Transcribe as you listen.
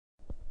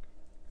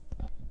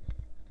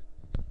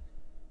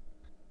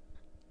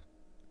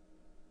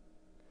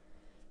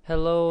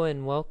Hello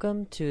and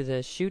welcome to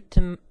the Shoot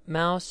to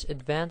Mouse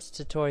Advanced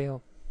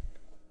tutorial.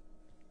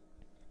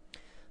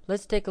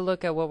 Let's take a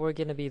look at what we're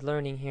going to be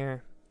learning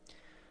here.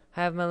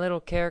 I have my little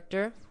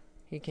character.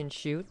 He can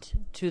shoot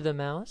to the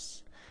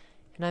mouse.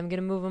 And I'm going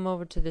to move him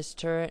over to this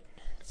turret.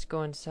 Let's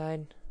go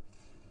inside.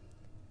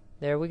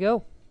 There we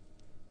go.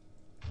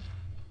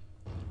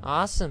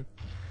 Awesome.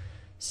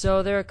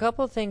 So there are a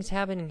couple of things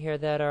happening here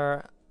that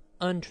are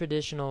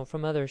untraditional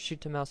from other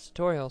shoot to mouse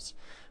tutorials.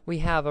 We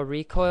have a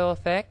recoil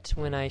effect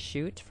when I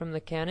shoot from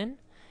the cannon,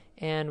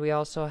 and we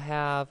also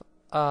have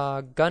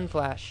a gun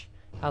flash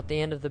out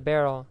the end of the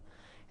barrel,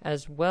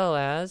 as well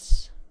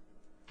as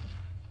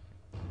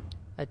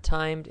a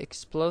timed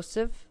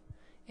explosive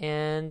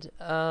and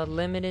a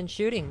limit in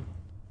shooting,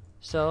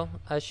 so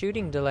a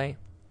shooting delay.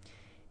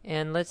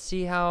 And let's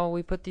see how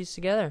we put these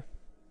together.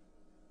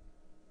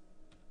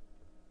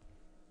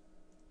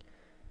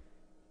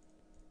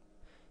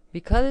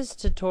 Because this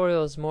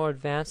tutorial is more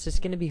advanced, it's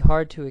going to be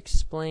hard to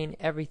explain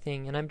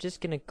everything, and I'm just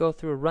going to go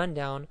through a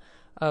rundown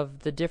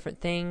of the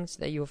different things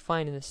that you will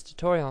find in this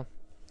tutorial.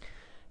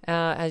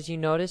 As you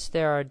notice,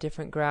 there are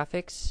different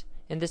graphics,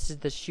 and this is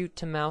the shoot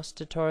to mouse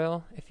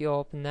tutorial. If you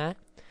open that,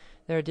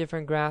 there are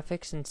different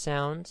graphics and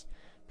sounds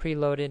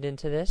preloaded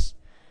into this,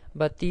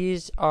 but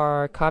these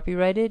are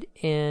copyrighted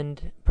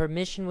and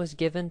permission was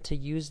given to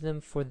use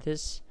them for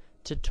this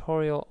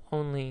tutorial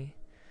only.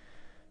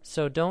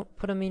 So don't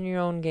put them in your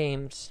own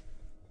games.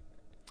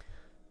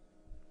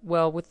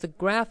 Well, with the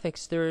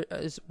graphics, there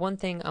is one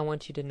thing I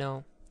want you to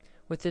know.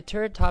 With the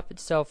turret top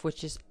itself,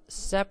 which is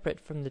separate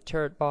from the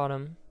turret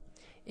bottom,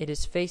 it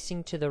is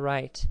facing to the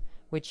right,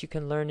 which you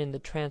can learn in the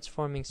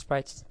transforming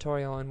sprites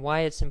tutorial and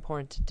why it's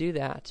important to do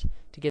that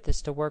to get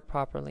this to work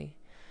properly.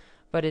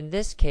 But in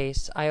this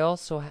case, I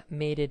also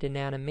made it an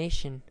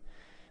animation,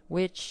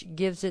 which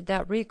gives it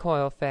that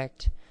recoil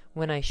effect.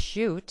 When I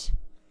shoot,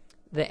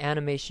 the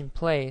animation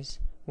plays.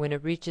 When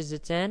it reaches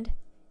its end,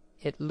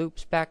 it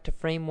loops back to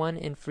frame 1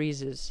 and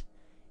freezes.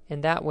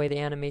 And that way the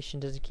animation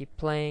doesn't keep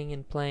playing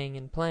and playing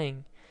and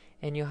playing.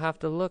 And you'll have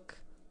to look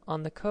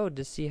on the code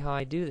to see how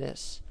I do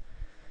this.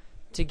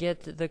 To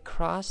get the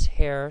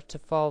crosshair to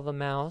follow the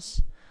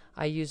mouse,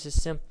 I use a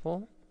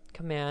simple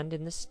command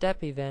in the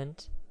step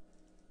event,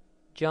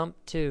 jump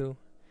to,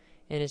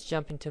 and it's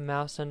jumping to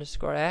mouse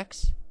underscore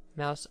X,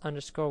 mouse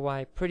underscore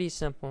Y. Pretty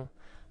simple.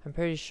 I'm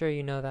pretty sure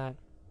you know that.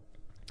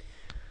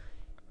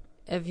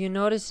 If you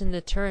notice in the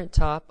turret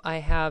top, I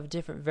have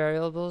different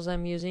variables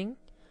I'm using.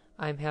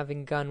 I'm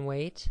having gun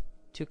weight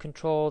to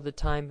control the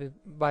time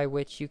by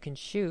which you can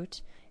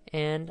shoot,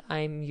 and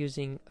I'm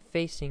using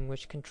facing,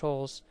 which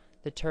controls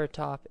the turret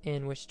top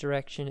in which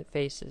direction it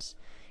faces.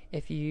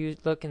 If you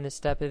look in the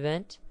step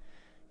event,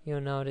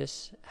 you'll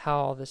notice how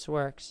all this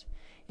works.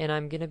 And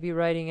I'm going to be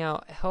writing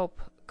out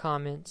help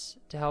comments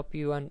to help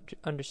you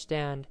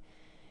understand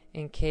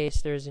in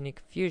case there's any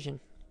confusion.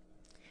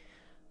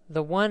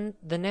 The one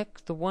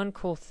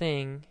cool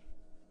thing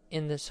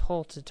in this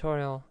whole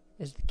tutorial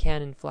is the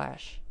cannon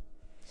flash.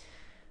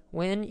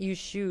 When you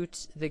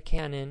shoot the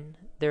cannon,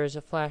 there is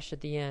a flash at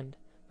the end,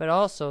 but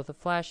also the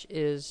flash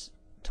is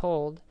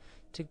told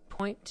to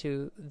point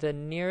to the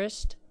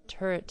nearest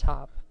turret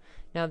top.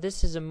 Now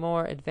this is a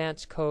more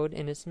advanced code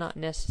and it's not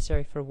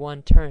necessary for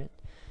one turret,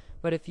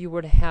 but if you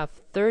were to have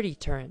 30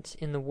 turrets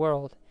in the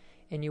world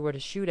and you were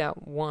to shoot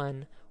at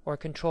one or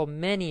control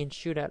many and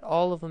shoot at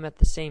all of them at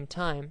the same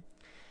time,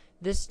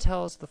 this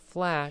tells the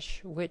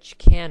flash which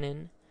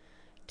cannon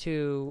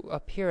to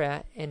appear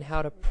at and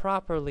how to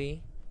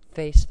properly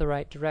face the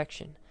right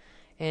direction.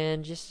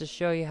 And just to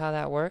show you how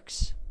that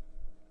works,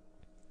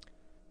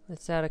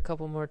 let's add a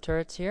couple more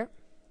turrets here.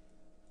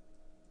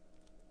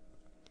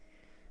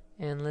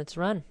 And let's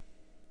run.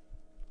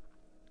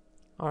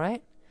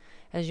 Alright,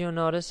 as you'll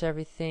notice,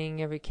 every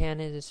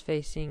cannon is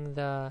facing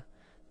the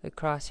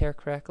crosshair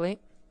correctly.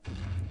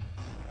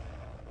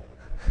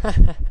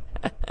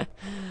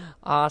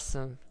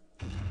 Awesome.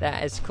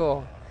 That is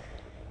cool.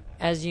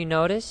 As you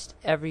noticed,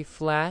 every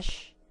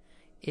flash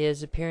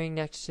is appearing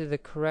next to the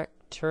correct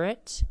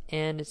turret,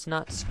 and it's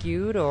not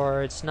skewed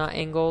or it's not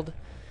angled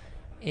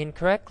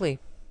incorrectly.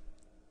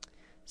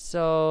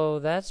 So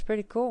that's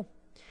pretty cool.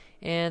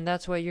 And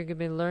that's what you're going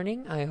to be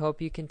learning. I hope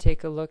you can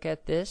take a look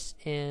at this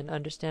and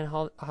understand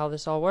how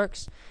this all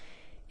works.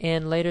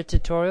 In later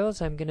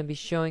tutorials, I'm going to be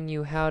showing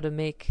you how to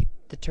make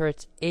the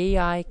turrets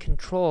AI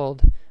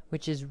controlled,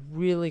 which is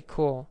really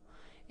cool.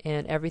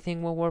 And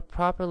everything will work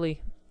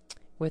properly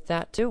with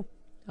that too.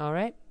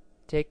 Alright,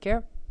 take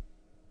care.